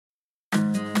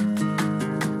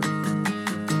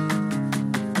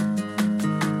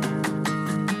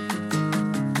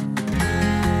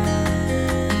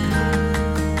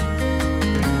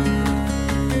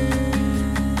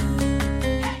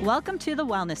Welcome to The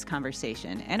Wellness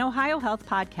Conversation, an Ohio Health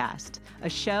podcast, a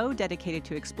show dedicated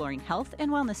to exploring health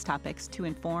and wellness topics to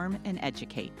inform and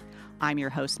educate. I'm your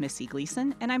host, Missy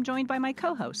Gleason, and I'm joined by my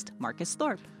co-host, Marcus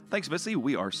Thorpe. Thanks, Missy.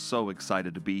 We are so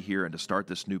excited to be here and to start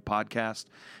this new podcast.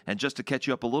 And just to catch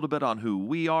you up a little bit on who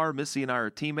we are, Missy and I are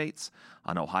teammates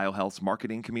on Ohio Health's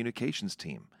marketing communications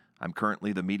team. I'm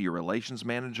currently the media relations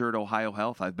manager at Ohio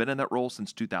Health. I've been in that role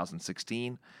since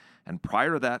 2016. And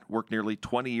prior to that, worked nearly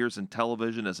 20 years in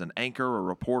television as an anchor, a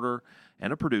reporter,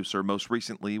 and a producer, most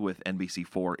recently with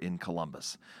NBC4 in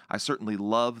Columbus. I certainly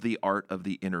love the art of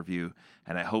the interview,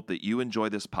 and I hope that you enjoy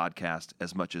this podcast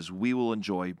as much as we will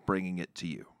enjoy bringing it to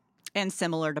you. And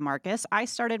similar to Marcus, I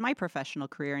started my professional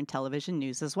career in television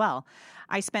news as well.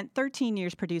 I spent 13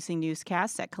 years producing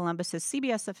newscasts at Columbus's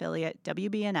CBS affiliate,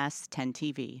 WBNS 10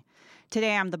 TV.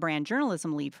 Today, I'm the brand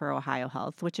journalism lead for Ohio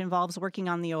Health, which involves working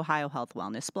on the Ohio Health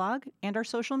Wellness blog and our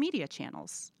social media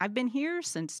channels. I've been here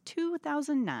since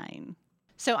 2009.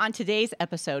 So on today's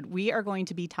episode, we are going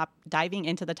to be diving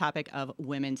into the topic of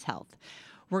women's health.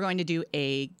 We're going to do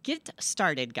a Get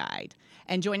Started guide.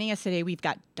 And joining us today, we've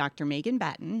got Dr. Megan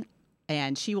Battin,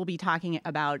 and she will be talking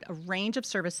about a range of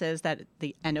services that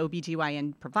an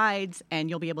OBGYN provides, and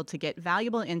you'll be able to get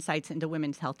valuable insights into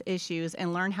women's health issues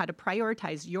and learn how to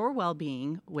prioritize your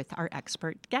well-being with our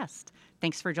expert guest.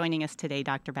 Thanks for joining us today,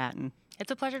 Dr. Battin.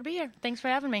 It's a pleasure to be here. Thanks for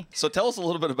having me. So tell us a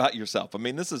little bit about yourself. I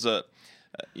mean, this is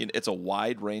it's a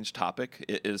wide range topic.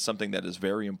 It is something that is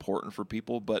very important for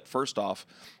people. But first off,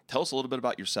 tell us a little bit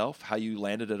about yourself, how you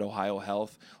landed at Ohio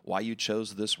Health, why you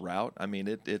chose this route. I mean,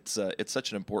 it's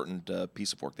such an important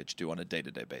piece of work that you do on a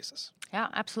day-to-day basis. Yeah,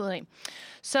 absolutely.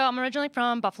 So I'm originally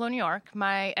from Buffalo, New York.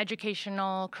 My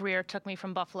educational career took me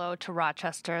from Buffalo to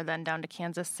Rochester, then down to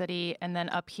Kansas City, and then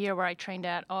up here where I trained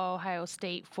at Ohio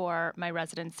State for my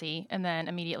residency, and then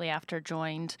immediately after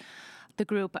joined the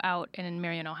group out in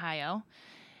Marion, Ohio.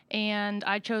 And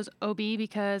I chose OB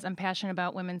because I'm passionate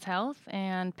about women's health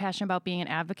and passionate about being an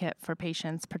advocate for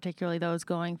patients, particularly those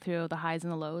going through the highs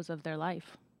and the lows of their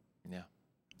life. Yeah.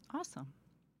 Awesome.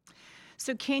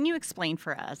 So can you explain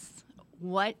for us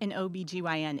what an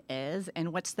OBGYN is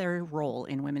and what's their role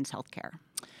in women's health care?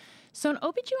 So an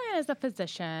OBGYN is a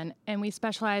physician, and we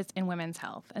specialize in women's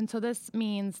health. And so this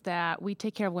means that we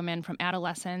take care of women from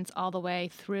adolescence all the way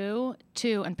through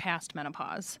to and past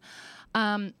menopause.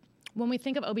 When we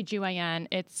think of OBGYN,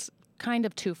 it's kind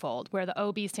of twofold, where the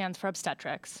OB stands for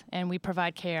obstetrics, and we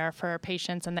provide care for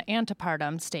patients in the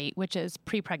antepartum state, which is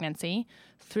pre-pregnancy,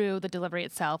 through the delivery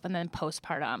itself, and then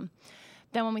postpartum.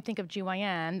 Then when we think of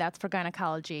GYN, that's for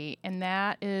gynecology, and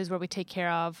that is where we take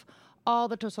care of all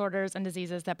the disorders and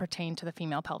diseases that pertain to the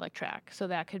female pelvic tract. So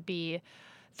that could be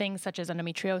things such as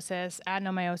endometriosis,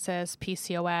 adenomyosis,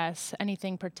 PCOS,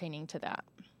 anything pertaining to that.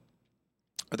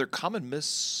 Are there common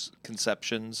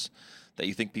misconceptions that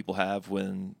you think people have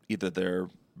when either they're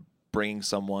bringing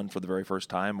someone for the very first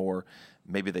time or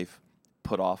maybe they've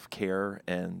put off care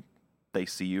and they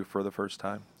see you for the first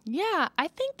time? Yeah, I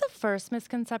think the first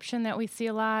misconception that we see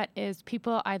a lot is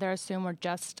people either assume we're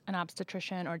just an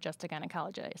obstetrician or just a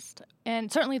gynecologist.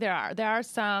 And certainly there are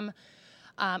some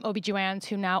OBGYNs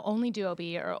who now only do OB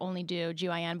or only do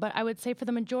GYN, but I would say for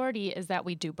the majority is that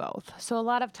we do both. So a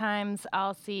lot of times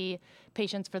I'll see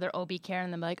patients for their OB care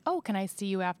and they're like, oh, can I see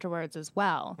you afterwards as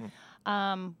well?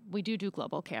 We do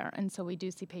global care, and so we do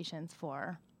see patients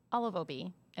for all of OB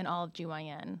and all of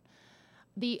GYN.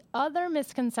 The other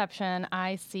misconception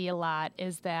I see a lot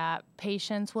is that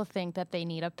patients will think that they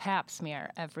need a pap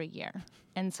smear every year.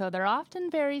 And so they're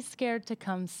often very scared to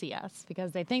come see us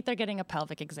because they think they're getting a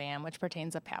pelvic exam, which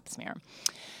pertains a pap smear.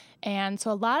 And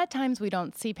so a lot of times we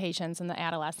don't see patients in the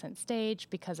adolescent stage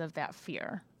because of that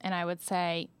fear. And I would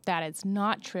say that is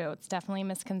not true. It's definitely a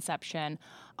misconception.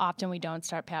 Often we don't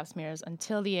start pap smears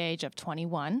until the age of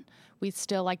 21. We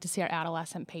still like to see our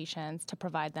adolescent patients to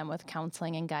provide them with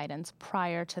counseling and guidance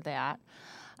prior to that.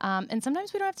 And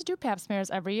sometimes we don't have to do pap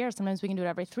smears every year. Sometimes we can do it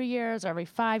every 3 years or every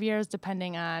 5 years,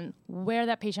 depending on where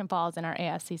that patient falls in our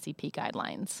ASCCP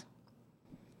guidelines.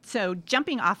 So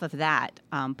jumping off of that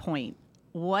point,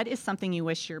 what is something you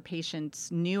wish your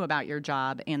patients knew about your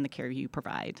job and the care you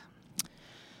provide?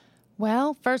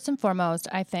 Well, first and foremost,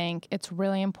 I think it's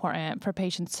really important for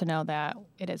patients to know that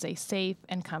it is a safe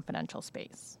and confidential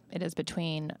space. It is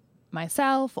between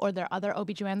myself or their other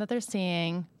OBGYN that they're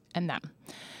seeing and them.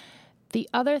 The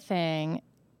other thing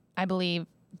I believe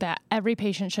that every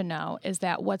patient should know is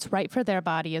that what's right for their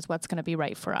body is what's going to be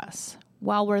right for us.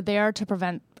 while we're there to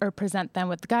present them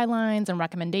with guidelines and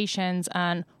recommendations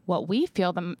on what we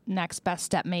feel the next best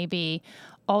step may be,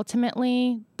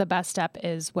 ultimately, the best step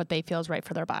is what they feel is right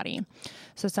for their body.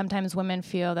 So sometimes women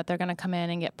feel that they're going to come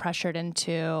in and get pressured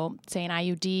into, say, an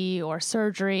IUD or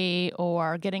surgery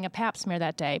or getting a pap smear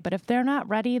that day. But if they're not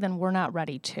ready, then we're not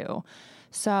ready too.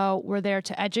 So we're there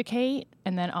to educate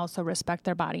and then also respect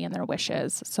their body and their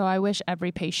wishes. So I wish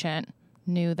every patient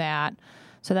knew that,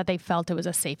 so that they felt it was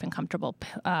a safe and comfortable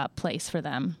place for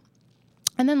them.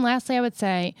 And then lastly, I would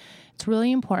say it's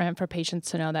really important for patients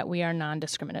to know that we are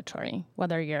non-discriminatory.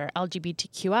 Whether you're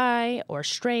LGBTQI or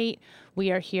straight,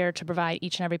 we are here to provide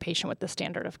each and every patient with the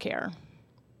standard of care.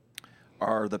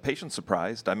 Are the patients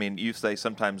surprised? I mean, you say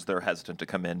sometimes they're hesitant to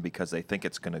come in because they think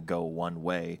it's going to go one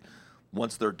way.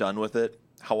 Once they're done with it,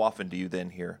 how often do you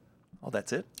then hear, oh,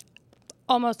 that's it?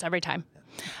 Almost every time.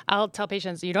 I'll tell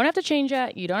patients, you don't have to change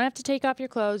it. You don't have to take off your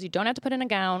clothes. You don't have to put in a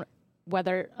gown,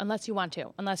 unless you want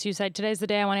to. Unless you said, today's the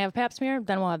day I want to have a pap smear,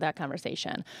 then we'll have that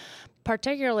conversation.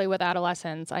 Particularly with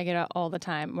adolescents, I get it all the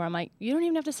time where I'm like, you don't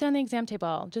even have to sit on the exam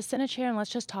table. Just sit in a chair and let's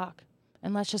just talk.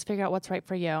 And let's just figure out what's right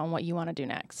for you and what you want to do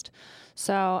next.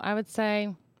 So I would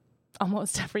say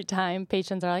almost every time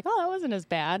patients are like, oh, that wasn't as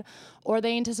bad. Or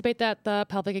they anticipate that the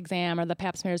pelvic exam or the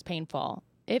pap smear is painful.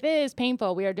 If it is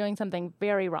painful, we are doing something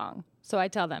very wrong. So I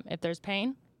tell them, if there's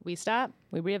pain, we stop,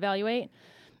 we reevaluate,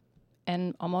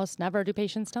 and almost never do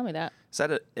patients tell me that. Is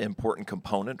that an important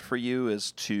component for you,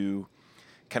 is to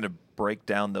kind of break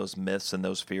down those myths and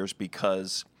those fears?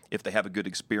 Because if they have a good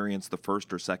experience the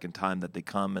first or second time that they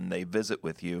come and they visit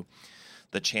with you,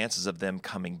 the chances of them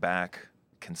coming back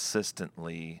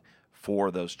consistently for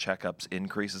those checkups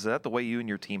increases. Is that the way you and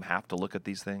your team have to look at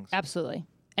these things? Absolutely.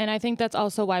 And I think that's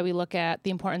also why we look at the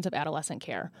importance of adolescent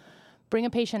care. Bring a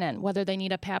patient in, whether they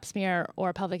need a pap smear or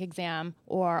a pelvic exam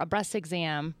or a breast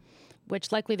exam,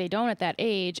 which likely they don't at that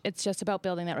age. It's just about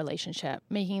building that relationship,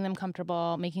 making them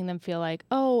comfortable, making them feel like,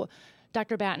 oh,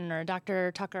 Dr. Battin or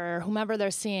Dr. Tucker, or whomever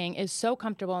they're seeing is so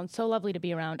comfortable and so lovely to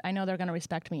be around. I know they're going to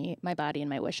respect me, my body, and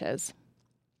my wishes.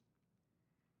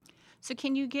 So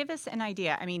can you give us an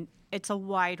idea? I mean, it's a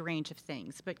wide range of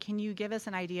things, but can you give us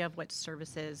an idea of what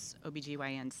services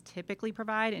OBGYNs typically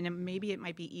provide? And maybe it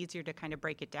might be easier to kind of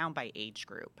break it down by age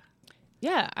group.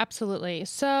 Yeah, absolutely.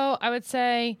 So I would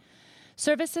say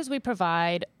services we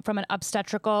provide from an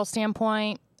obstetrical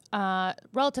standpoint,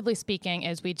 relatively speaking,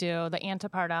 is we do the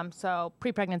antepartum, so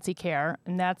pre-pregnancy care,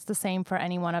 and that's the same for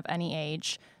anyone of any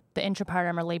age, the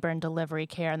intrapartum or labor and delivery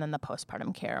care, and then the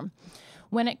postpartum care.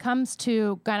 When it comes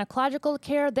to gynecological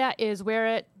care, that is where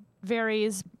it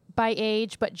varies by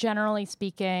age, but generally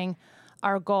speaking,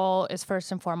 our goal is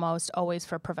first and foremost always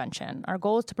for prevention. Our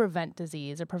goal is to prevent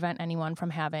disease or prevent anyone from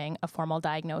having a formal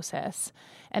diagnosis.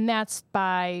 And that's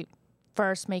by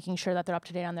first making sure that they're up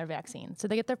to date on their vaccine. So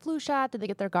they get their flu shot, did they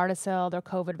get their Gardasil, their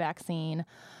COVID vaccine?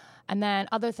 And then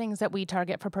other things that we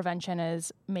target for prevention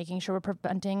is making sure we're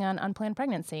preventing an unplanned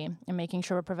pregnancy and making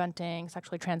sure we're preventing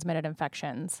sexually transmitted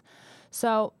infections.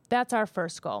 So that's our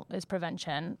first goal, is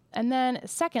prevention. And then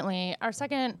secondly, our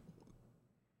second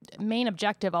main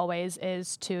objective always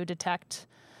is to detect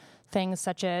things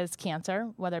such as cancer,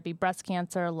 whether it be breast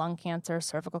cancer, lung cancer,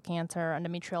 cervical cancer,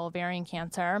 endometrial ovarian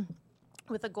cancer,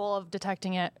 with the goal of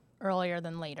detecting it earlier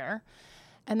than later.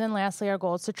 And then lastly, our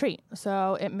goal is to treat.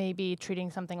 So it may be treating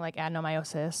something like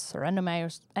adenomyosis or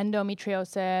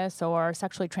endometriosis or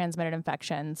sexually transmitted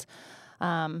infections.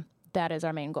 That is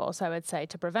our main goal. So I would say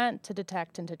to prevent, to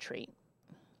detect, and to treat.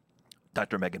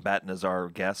 Dr. Megan Battin is our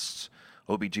guest,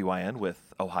 OBGYN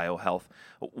with OhioHealth.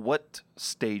 What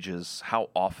stages,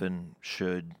 how often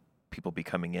should people be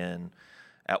coming in?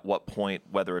 At what point,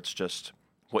 whether it's just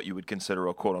what you would consider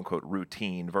a quote-unquote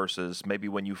routine versus maybe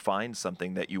when you find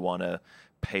something that you want to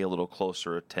pay a little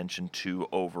closer attention to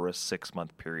over a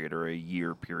 6-month period or a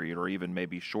year period or even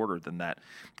maybe shorter than that.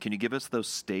 Can you give us those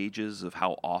stages of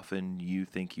how often you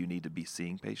think you need to be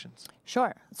seeing patients?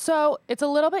 Sure. So it's a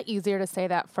little bit easier to say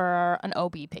that for an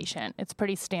OB patient. It's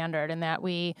pretty standard in that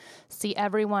we see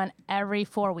everyone every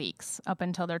 4 weeks up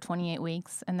until they're 28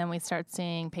 weeks, and then we start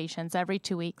seeing patients every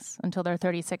 2 weeks until they're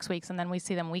 36 weeks, and then we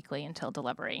see them weekly until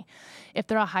delivery. If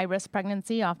they're a high-risk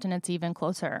pregnancy, often it's even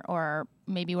closer, or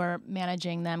maybe we're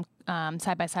managing them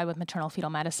side by side with maternal fetal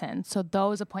medicine. So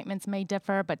those appointments may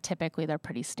differ, but typically they're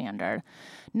pretty standard.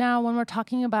 Now, when we're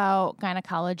talking about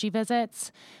gynecology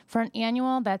visits, for an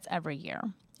annual, that's every year.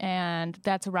 And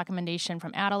that's a recommendation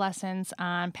from adolescents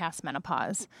on past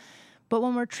menopause. But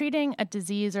when we're treating a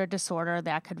disease or a disorder,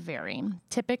 that could vary.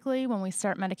 Typically, when we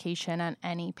start medication on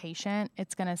any patient,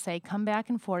 it's going to say, come back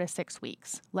in 4 to 6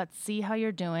 weeks. Let's see how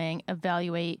you're doing,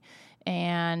 evaluate,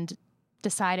 and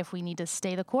decide if we need to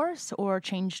stay the course or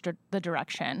change the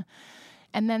direction.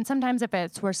 And then sometimes if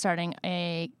we're starting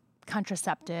a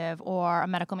contraceptive or a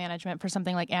medical management for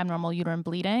something like abnormal uterine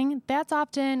bleeding, that's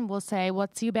often we'll say, well,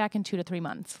 let's see you back in 2 to 3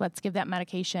 months. Let's give that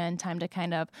medication time to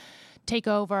kind of take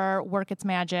over, work its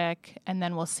magic, and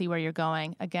then we'll see where you're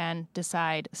going. Again,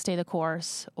 decide, stay the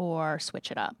course or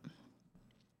switch it up.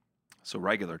 So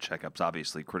regular checkups,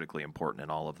 obviously critically important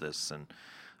in all of this. And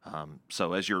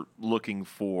so as you're looking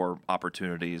for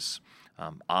opportunities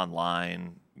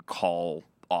online, call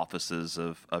offices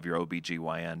of your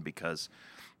OBGYN, because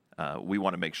we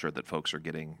want to make sure that folks are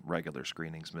getting regular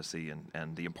screenings, Missy,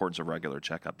 and the importance of regular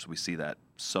checkups. We see that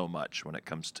so much when it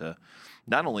comes to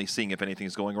not only seeing if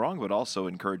anything's going wrong, but also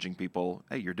encouraging people,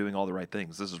 hey, you're doing all the right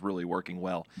things. This is really working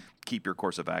well. Keep your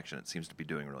course of action. It seems to be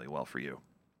doing really well for you.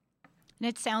 And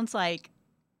it sounds like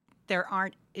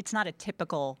it's not a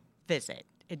typical visit.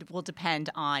 It will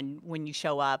depend on when you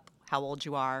show up, how old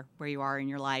you are, where you are in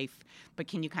your life. But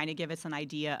can you kind of give us an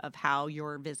idea of how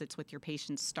your visits with your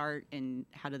patients start and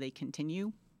how do they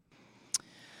continue?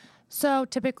 So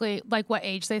typically, like what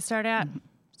age they start at? Mm-hmm.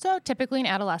 So typically in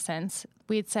adolescence,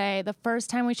 we'd say the first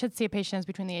time we should see a patient is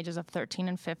between the ages of 13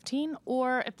 and 15,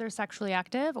 or if they're sexually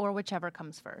active, or whichever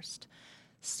comes first.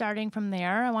 Starting from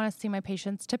there, I want to see my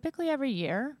patients typically every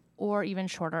year or even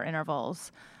shorter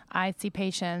intervals. I see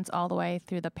patients all the way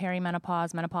through the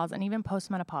perimenopause, menopause, and even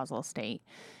postmenopausal state.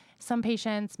 Some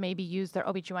patients maybe use their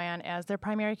OBGYN as their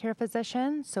primary care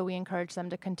physician, so we encourage them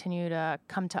to continue to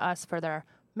come to us for their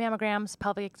mammograms,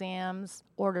 pelvic exams,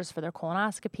 orders for their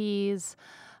colonoscopies,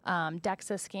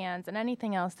 DEXA scans, and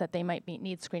anything else that they might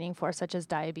need screening for, such as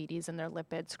diabetes and their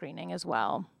lipid screening as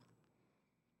well.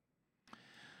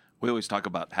 We always talk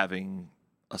about having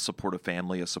a supportive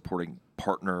family, a supporting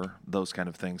partner, those kind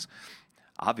of things.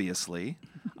 Obviously,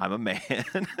 I'm a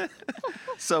man.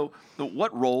 So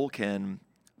what role can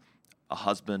a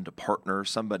husband, a partner,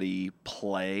 somebody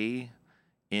play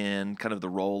in kind of the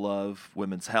role of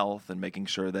women's health and making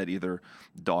sure that either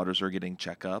daughters are getting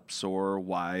checkups or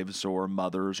wives or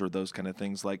mothers or those kind of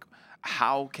things? Like,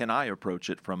 how can I approach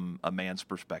it from a man's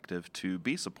perspective to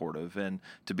be supportive and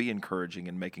to be encouraging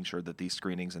and making sure that these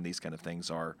screenings and these kind of things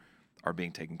are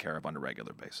being taken care of on a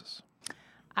regular basis?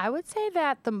 I would say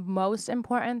that the most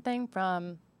important thing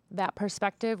from that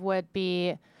perspective would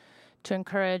be to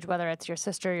encourage, whether it's your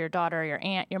sister, your daughter, your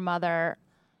aunt, your mother,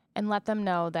 and let them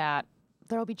know that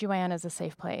their OBGYN is a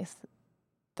safe place.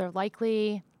 They're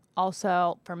likely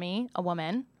also, for me, a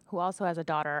woman who also has a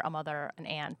daughter, a mother, an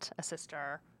aunt, a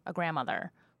sister, a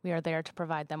grandmother. We are there to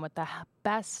provide them with the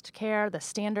best care, the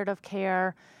standard of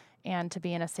care, and to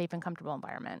be in a safe and comfortable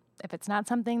environment. If it's not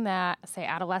something that, say,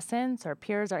 adolescents or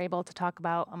peers are able to talk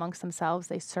about amongst themselves,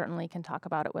 they certainly can talk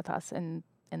about it with us in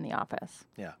the office.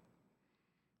 Yeah.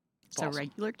 So awesome.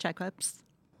 Regular checkups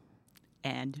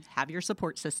and have your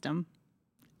support system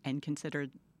and consider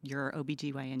your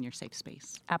OBGYN your safe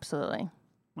space. Absolutely.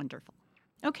 Wonderful.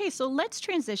 Okay, so let's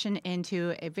transition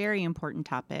into a very important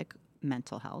topic,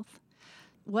 mental health.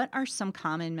 What are some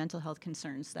common mental health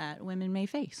concerns that women may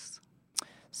face?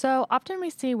 So often we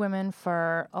see women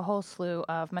for a whole slew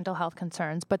of mental health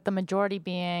concerns, but the majority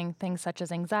being things such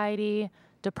as anxiety,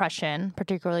 depression,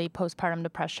 particularly postpartum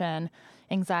depression,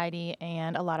 anxiety,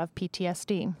 and a lot of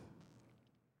PTSD.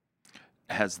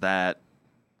 Has that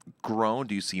grown?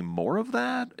 Do you see more of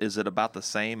that? Is it about the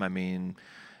same? I mean,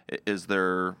 is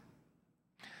there...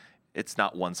 It's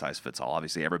not one size fits all.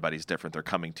 Obviously, everybody's different. They're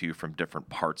coming to you from different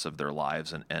parts of their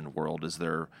lives and world. Is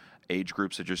there age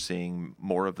groups that you're seeing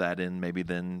more of that in maybe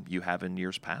than you have in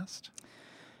years past?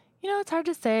 You know, it's hard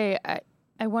to say.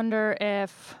 I wonder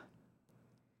if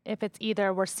it's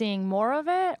either we're seeing more of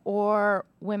it or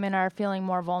women are feeling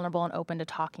more vulnerable and open to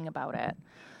talking about it.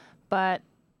 But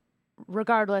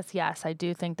regardless, yes, I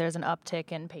do think there's an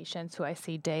uptick in patients who I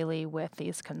see daily with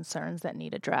these concerns that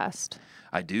need addressed.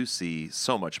 I do see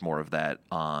so much more of that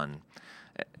on,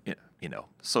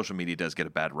 social media does get a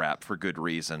bad rap for good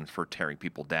reason for tearing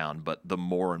people down. But the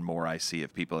more and more I see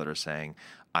of people that are saying,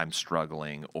 I'm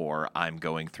struggling or I'm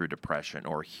going through depression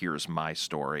or here's my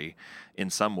story. In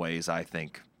some ways, I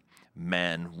think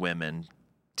men, women,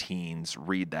 teens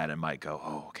read that and might go,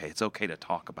 oh, okay, it's okay to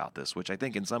talk about this, which I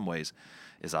think in some ways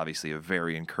is obviously a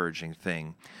very encouraging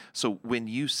thing. So when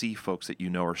you see folks that you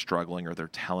know are struggling or they're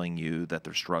telling you that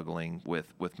they're struggling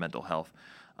with mental health,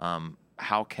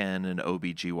 how can an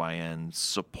OBGYN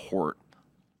support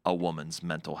a woman's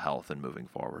mental health and moving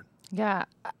forward? Yeah.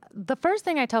 The first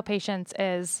thing I tell patients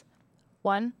is,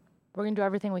 1, we're going to do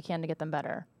everything we can to get them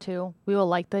better. 2, we will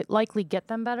likely get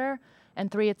them better. And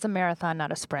 3, it's a marathon,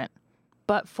 not a sprint.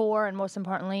 but and most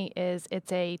importantly, is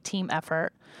it's a team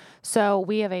effort. So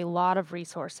we have a lot of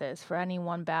resources for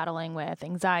anyone battling with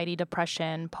anxiety,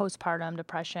 depression, postpartum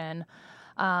depression,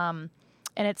 and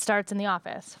it starts in the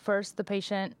office. First, the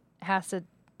patient has to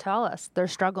tell us they're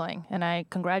struggling, and I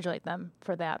congratulate them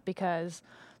for that, because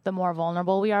the more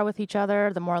vulnerable we are with each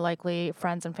other, the more likely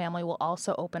friends and family will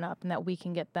also open up and that we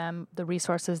can get them the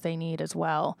resources they need as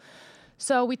well.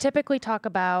 So we typically talk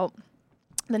about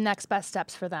the next best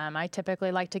steps for them. I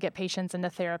typically like to get patients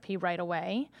into therapy right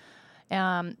away.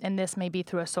 And this may be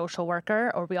through a social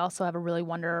worker, or we also have a really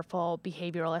wonderful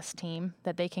behavioralist team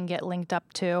that they can get linked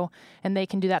up to, and they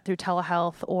can do that through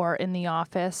telehealth or in the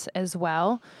office as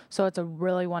well. So it's a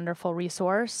really wonderful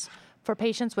resource. For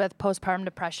patients with postpartum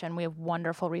depression, we have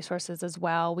wonderful resources as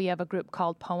well. We have a group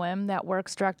called Poem that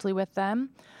works directly with them.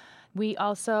 We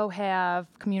also have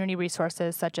community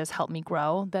resources such as Help Me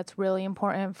Grow. That's really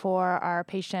important for our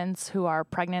patients who are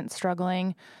pregnant,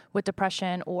 struggling with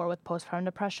depression or with postpartum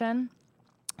depression.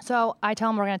 So I tell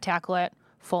them we're going to tackle it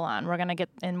full on. We're going to get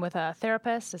in with a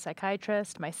therapist, a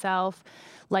psychiatrist, myself,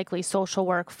 likely social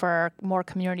work for more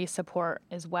community support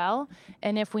as well.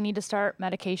 And if we need to start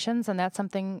medications, then that's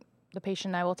something the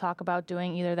patient and I will talk about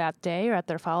doing either that day or at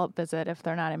their follow-up visit if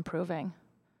they're not improving.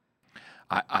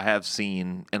 I have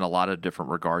seen in a lot of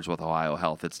different regards with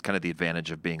OhioHealth, it's kind of the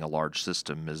advantage of being a large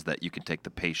system is that you can take the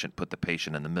patient, put the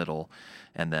patient in the middle,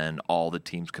 and then all the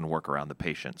teams can work around the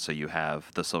patient. So you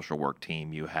have the social work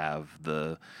team, you have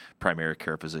the primary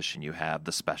care physician, you have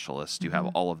the specialist, you have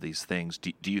all of these things.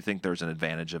 Do you think there's an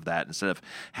advantage of that? Instead of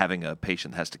having a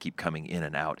patient that has to keep coming in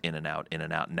and out, in and out, in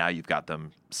and out, now you've got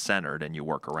them centered and you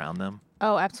work around them?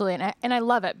 Oh, absolutely. And I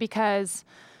love it because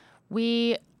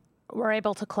we're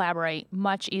able to collaborate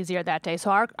much easier that day.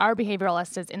 So our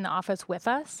behavioralist is in the office with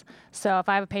us. So if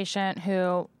I have a patient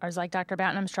who is like Dr.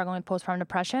 Battin, I'm struggling with postpartum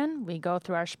depression, we go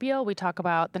through our spiel, we talk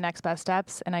about the next best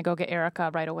steps, and I go get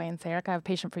Erica right away and say, Erica, I have a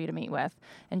patient for you to meet with.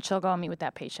 And she'll go and meet with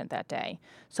that patient that day.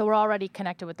 So we're already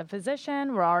connected with the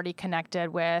physician, we're already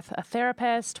connected with a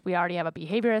therapist, we already have a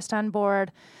behaviorist on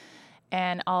board.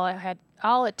 And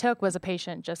all it took was a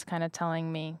patient just kind of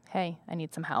telling me, hey, I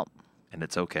need some help. And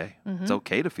it's okay. Mm-hmm. It's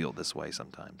okay to feel this way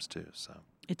sometimes too. So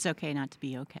it's okay not to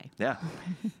be okay. Yeah.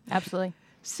 Absolutely.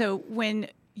 So when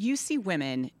you see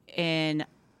women in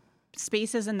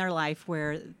spaces in their life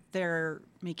where they're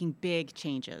making big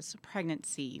changes,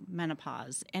 pregnancy,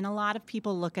 menopause, and a lot of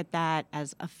people look at that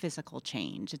as a physical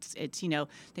change. It's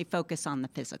they focus on the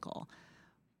physical.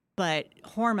 But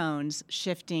hormones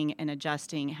shifting and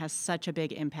adjusting has such a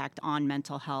big impact on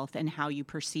mental health and how you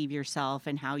perceive yourself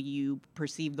and how you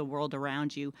perceive the world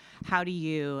around you. How do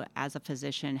you, as a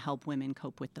physician, help women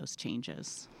cope with those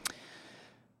changes?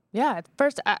 Yeah, at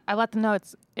first I let them know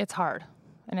it's hard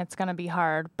and it's going to be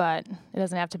hard, but it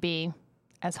doesn't have to be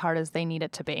as hard as they need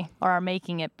it to be or are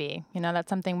making it be. That's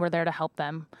something we're there to help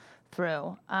them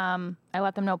through. I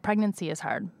let them know pregnancy is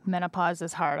hard. Menopause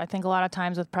is hard. I think a lot of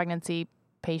times with pregnancy,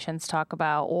 patients talk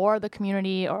about, or the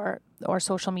community or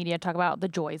social media talk about the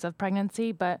joys of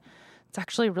pregnancy, but it's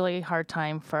actually a really hard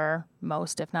time for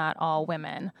most, if not all,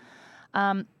 women.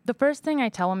 The first thing I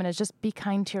tell women is just be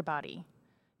kind to your body.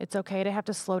 It's okay to have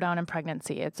to slow down in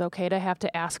pregnancy. It's okay to have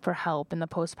to ask for help in the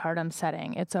postpartum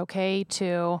setting. It's okay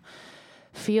to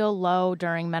feel low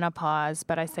during menopause,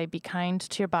 but I say be kind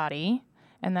to your body,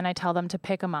 and then I tell them to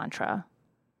pick a mantra.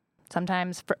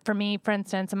 Sometimes, for me, for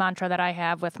instance, a mantra that I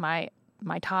have with my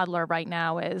toddler right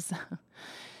now is,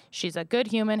 she's a good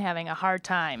human having a hard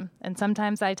time. And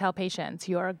sometimes I tell patients,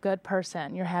 you're a good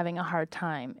person, you're having a hard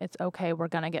time. It's okay, we're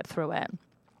going to get through it.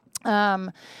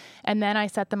 And then I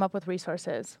set them up with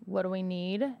resources. What do we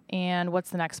need? And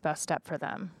what's the next best step for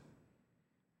them?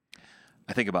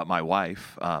 I think about my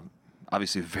wife,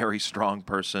 obviously a very strong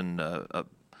person,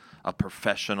 a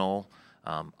professional,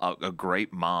 a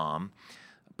great mom,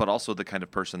 but also the kind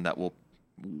of person that will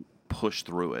push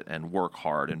through it and work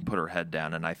hard and put her head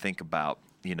down. And I think about,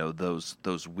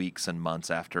 those weeks and months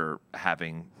after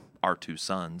having our two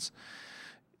sons,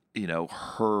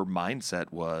 her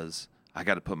mindset was, I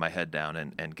got to put my head down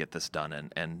and get this done,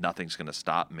 and nothing's going to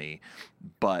stop me.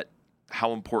 But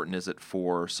how important is it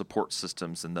for support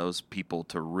systems and those people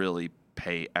to really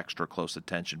pay extra close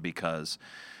attention? Because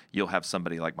you'll have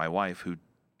somebody like my wife who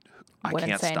I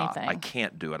can't stop. Anything. I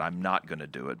can't do it. I'm not going to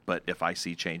do it. But if I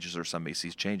see changes or somebody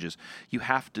sees changes, you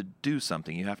have to do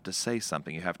something. You have to say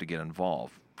something. You have to get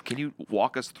involved. Can you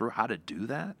walk us through how to do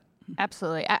that?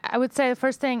 Absolutely. I would say the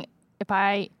first thing,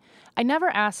 I never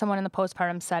ask someone in the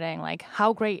postpartum setting, like,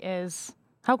 how great is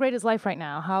life right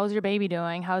now? How's your baby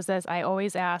doing? How's this? I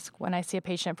always ask when I see a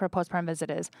patient for a postpartum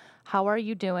visit is, how are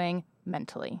you doing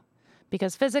mentally?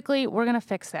 Because physically, we're going to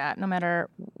fix that. No matter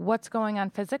what's going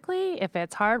on physically, if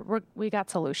it's hard, we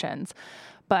got solutions.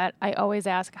 But I always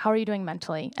ask, how are you doing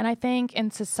mentally? And I think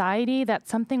in society, that's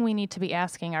something we need to be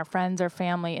asking our friends or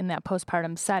family in that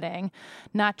postpartum setting,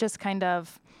 not just kind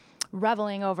of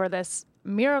reveling over this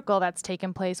miracle that's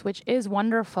taken place, which is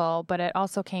wonderful, but it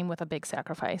also came with a big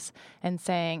sacrifice, and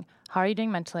saying, how are you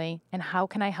doing mentally and how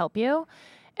can I help you?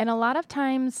 And a lot of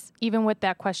times, even with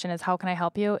that question is, how can I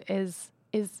help you, is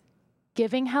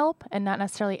giving help and not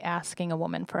necessarily asking a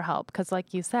woman for help. Because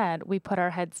like you said, we put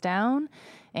our heads down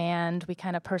and we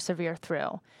kind of persevere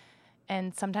through.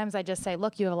 And sometimes I just say,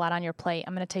 look, you have a lot on your plate.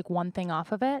 I'm going to take one thing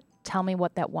off of it. Tell me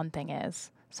what that one thing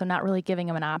is. So not really giving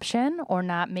them an option or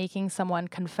not making someone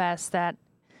confess that,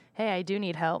 hey, I do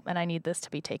need help and I need this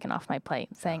to be taken off my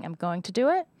plate. Saying, I'm going to do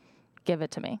it. Give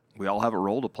it to me. We all have a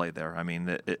role to play there. I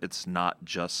mean, it's not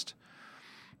just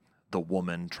the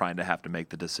woman trying to have to make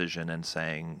the decision and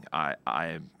saying,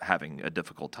 I'm having a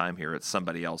difficult time here. It's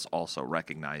somebody else also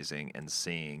recognizing and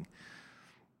seeing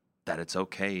that it's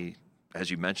okay,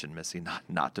 as you mentioned, Missy,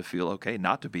 not to feel okay,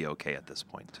 not to be okay at this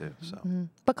point too. So,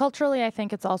 But culturally, I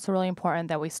think it's also really important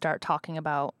that we start talking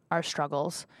about our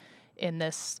struggles in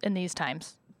these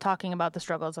times. Talking about the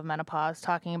struggles of menopause,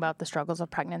 talking about the struggles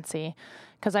of pregnancy,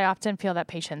 because I often feel that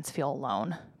patients feel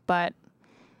alone. But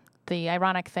the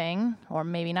ironic thing, or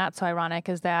maybe not so ironic,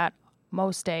 is that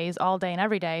most days, all day and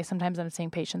every day, sometimes I'm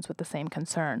seeing patients with the same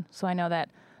concern. So I know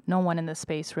that no one in this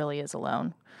space really is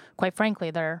alone. Quite frankly,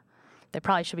 they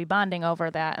probably should be bonding over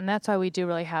that. And that's why we do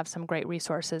really have some great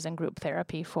resources and group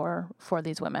therapy for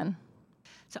these women.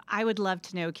 So I would love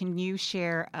to know, can you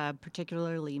share a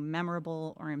particularly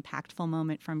memorable or impactful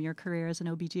moment from your career as an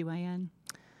OBGYN?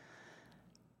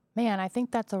 Man, I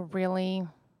think that's a really,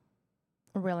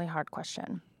 really hard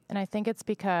question. And I think it's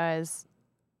because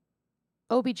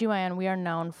OBGYN, we are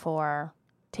known for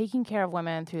taking care of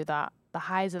women through the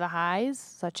highs of the highs,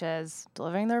 such as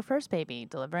delivering their first baby,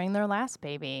 delivering their last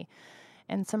baby,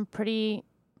 and some pretty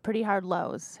hard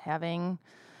lows, having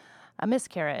a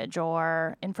miscarriage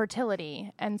or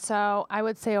infertility. And so I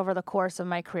would say over the course of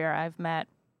my career, I've met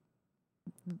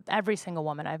every single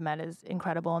woman I've met is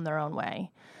incredible in their own way.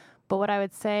 But what I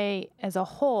would say as a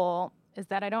whole is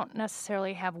that I don't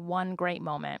necessarily have one great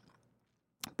moment.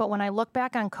 But when I look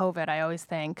back on COVID, I always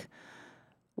think,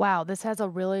 wow, this has a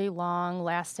really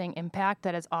long-lasting impact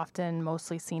that is often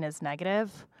mostly seen as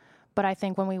negative. But I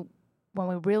think when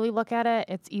we really look at it,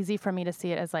 it's easy for me to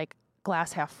see it as like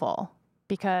glass half full,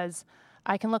 because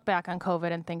I can look back on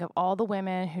COVID and think of all the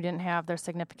women who didn't have their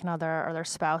significant other or their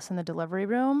spouse in the delivery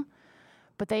room,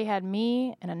 but they had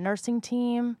me and a nursing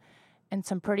team and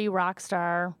some pretty rock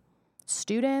star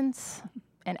students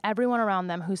and everyone around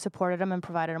them who supported them and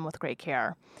provided them with great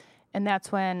care. And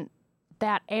that's when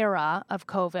that era of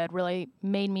COVID really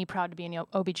made me proud to be an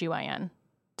OBGYN,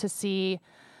 to see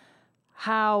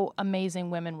how amazing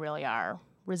women really are.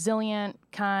 Resilient,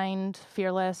 kind,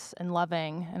 fearless, and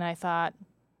loving. And I thought,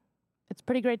 it's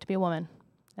pretty great to be a woman.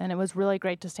 And it was really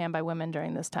great to stand by women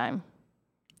during this time.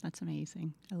 That's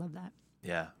amazing. I love that.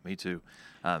 Yeah, me too.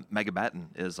 Megan Battin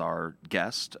is our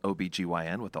guest,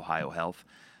 OBGYN with OhioHealth.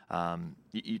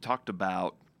 You talked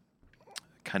about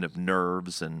kind of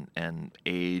nerves and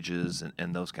ages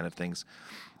and those kind of things.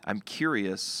 I'm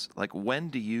curious, like, when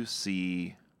do you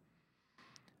see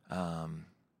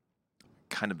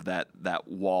kind of that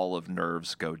wall of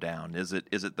nerves go down? Is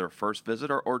it their first visit,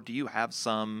 or do you have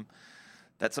some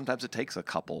that sometimes it takes a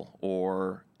couple,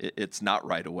 or it's not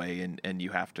right away and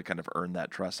you have to kind of earn that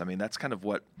trust? I mean, that's kind of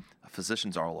what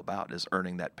physicians are all about, is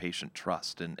earning that patient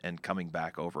trust and coming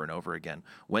back over and over again.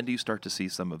 When do you start to see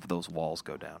some of those walls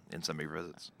go down in some of your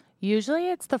visits? Usually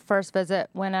it's the first visit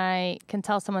when I can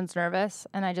tell someone's nervous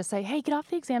and I just say, hey, get off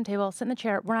the exam table, sit in the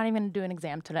chair. We're not even going to do an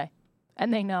exam today.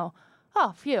 And they know,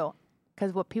 oh, phew.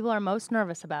 Because what people are most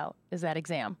nervous about is that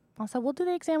exam. I'll say, we'll do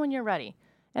the exam when you're ready.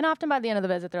 And often by the end of the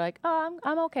visit, they're like, oh,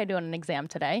 I'm okay doing an exam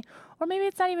today. Or maybe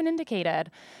it's not even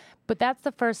indicated. But that's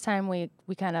the first time we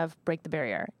kind of break the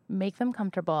barrier. Make them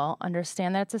comfortable,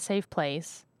 understand that it's a safe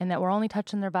place, and that we're only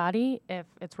touching their body if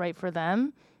it's right for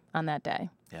them on that day.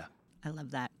 Yeah. I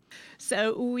love that.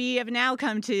 So we have now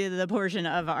come to the portion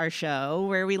of our show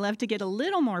where we love to get a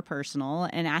little more personal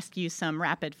and ask you some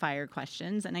rapid fire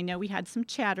questions. And I know we had some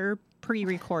chatter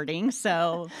pre-recording,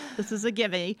 so this is a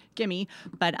gimme.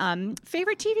 But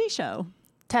favorite TV show?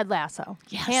 Ted Lasso.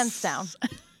 Yes. Hands down.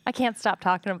 I can't stop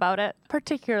talking about it,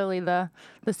 particularly the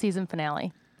season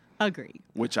finale. Agree.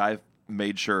 Which I've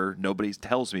made sure nobody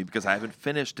tells me because I haven't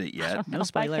finished it yet. No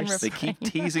spoilers. They keep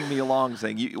teasing me along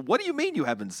saying, what do you mean you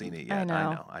haven't seen it yet?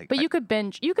 I know. But you could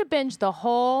binge the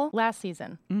whole last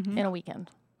season in a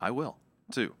weekend. I will,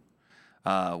 too.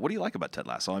 What do you like about Ted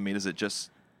Lasso? I mean, is it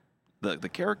just the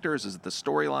characters? Is it the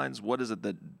storylines? What is it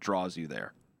that draws you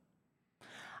there?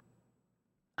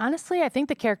 Honestly, I think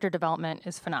the character development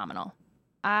is phenomenal.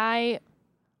 I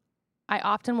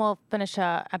often will finish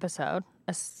a episode,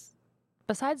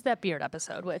 besides that beard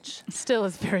episode, which still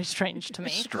is very strange to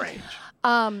me. Strange.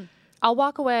 I'll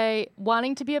walk away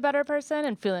wanting to be a better person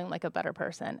and feeling like a better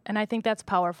person. And I think that's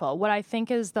powerful. What I think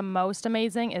is the most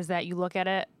amazing is that you look at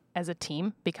it as a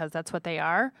team, because that's what they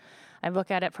are. I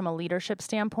look at it from a leadership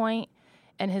standpoint,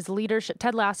 and his leadership,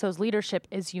 Ted Lasso's leadership,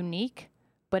 is unique,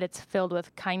 but it's filled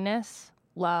with kindness,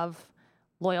 love,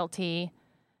 loyalty,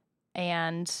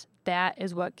 and that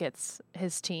is what gets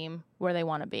his team where they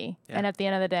want to be. Yeah. And at the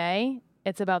end of the day,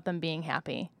 it's about them being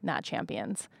happy, not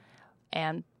champions.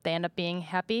 And they end up being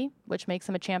happy, which makes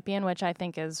them a champion, which I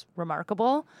think is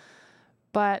remarkable.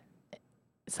 But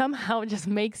somehow it just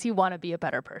makes you want to be a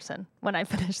better person when I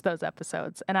finish those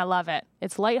episodes. And I love it.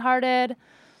 It's lighthearted.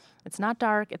 It's not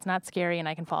dark. It's not scary. And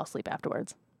I can fall asleep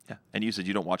afterwards. Yeah. And you said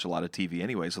you don't watch a lot of TV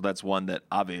anyway, so that's one that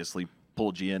obviously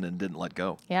pulled you in and didn't let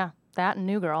go. Yeah. That and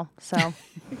New Girl. So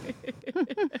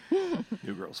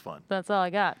New Girl's fun. That's all I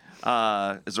got.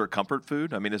 Is there a comfort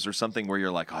food? I mean, is there something where you're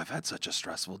like, oh, I've had such a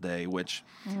stressful day, which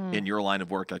in your line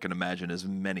of work I can imagine is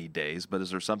many days, but is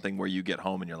there something where you get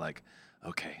home and you're like,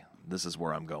 okay, this is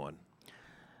where I'm going?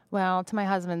 Well, to my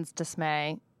husband's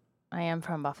dismay, I am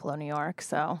from Buffalo, New York,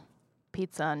 so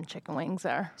pizza and chicken wings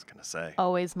are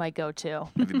always my go-to.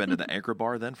 Have you been to the Anchor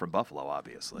Bar then from Buffalo,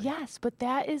 obviously? Yes, but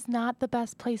that is not the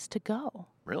best place to go.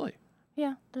 Really?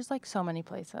 Yeah, there's like so many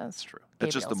places. That's true.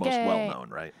 It's just the most well-known,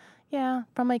 right? Yeah,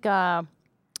 from like a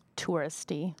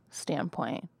touristy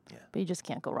standpoint. Yeah. But you just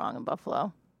can't go wrong in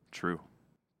Buffalo. True.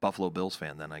 Buffalo Bills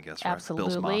fan then, I guess, right?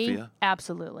 Absolutely. Bills Mafia?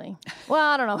 Absolutely. Well,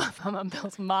 I don't know if I'm a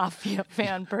Bills Mafia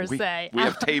fan per se. We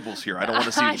have tables here. I don't want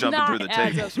to see you jumping through the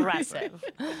tables. Not as aggressive.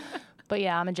 But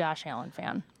yeah, I'm a Josh Allen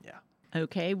fan. Yeah.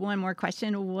 Okay, one more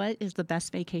question. What is the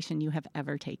best vacation you have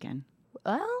ever taken?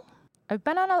 Well, I've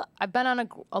been on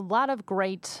a lot of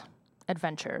great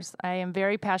adventures. I am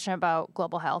very passionate about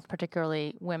global health,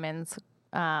 particularly women's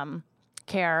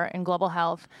care and global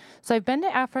health. So I've been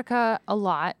to Africa a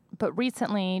lot, but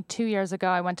recently, 2 years ago,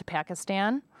 I went to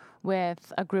Pakistan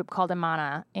with a group called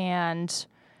Amana, and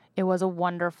it was a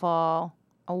wonderful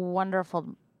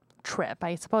trip.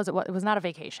 I suppose it was not a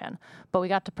vacation, but we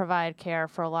got to provide care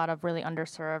for a lot of really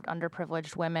underserved,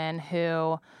 underprivileged women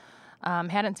who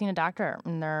hadn't seen a doctor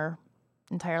in their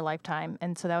entire lifetime.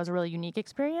 And so that was a really unique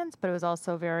experience, but it was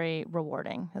also very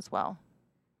rewarding as well.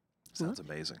 Sounds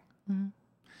amazing. Mm-hmm.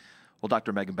 Well,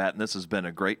 Dr. Megan Battin, this has been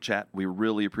a great chat. We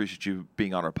really appreciate you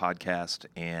being on our podcast,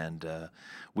 and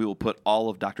we will put all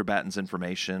of Dr. Battin's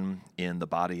information in the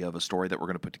body of a story that we're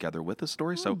going to put together with this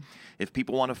story. So if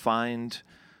people want to find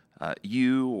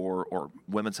you or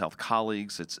women's health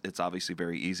colleagues, it's obviously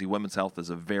very easy. Women's health is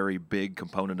a very big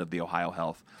component of the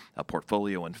OhioHealth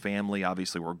portfolio and family.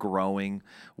 Obviously, we're growing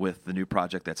with the new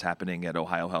project that's happening at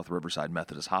OhioHealth Riverside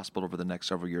Methodist Hospital over the next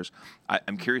several years.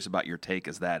 I'm curious about your take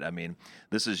as that. I mean,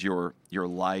 this is your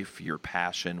life, your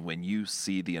passion. When you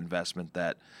see the investment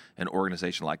that an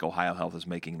organization like OhioHealth is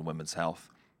making in women's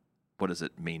health, what does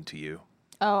it mean to you?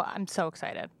 Oh, I'm so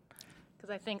excited.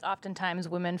 Because I think oftentimes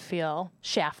women feel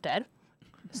shafted,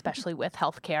 especially with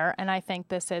healthcare. And I think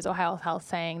this is OhioHealth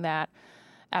saying that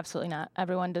absolutely not.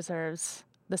 Everyone deserves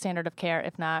the standard of care,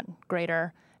 if not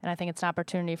greater. And I think it's an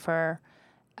opportunity for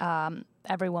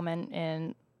every woman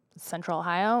in Central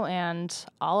Ohio and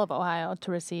all of Ohio to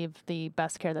receive the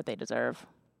best care that they deserve.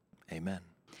 Amen.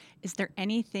 Is there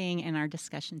anything in our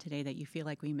discussion today that you feel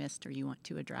like we missed or you want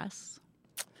to address?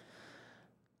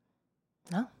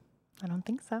 No. I don't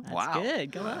think so. That's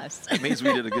good. Go us. It means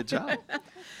we did a good job.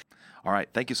 All right.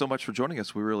 Thank you so much for joining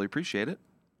us. We really appreciate it.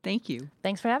 Thank you.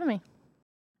 Thanks for having me.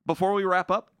 Before we wrap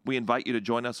up, we invite you to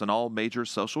join us on all major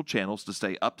social channels to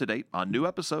stay up to date on new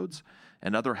episodes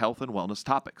and other health and wellness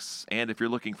topics. And if you're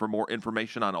looking for more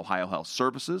information on OhioHealth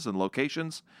services and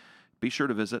locations, be sure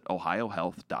to visit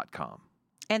ohiohealth.com.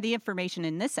 And the information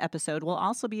in this episode will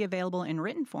also be available in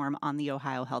written form on the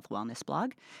OhioHealth Wellness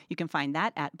blog. You can find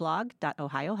that at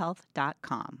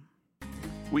blog.ohiohealth.com.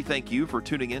 We thank you for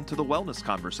tuning in to the Wellness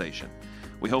Conversation.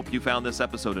 We hope you found this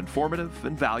episode informative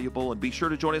and valuable, and be sure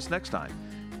to join us next time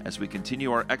as we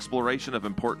continue our exploration of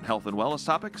important health and wellness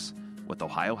topics with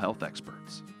OhioHealth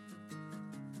experts.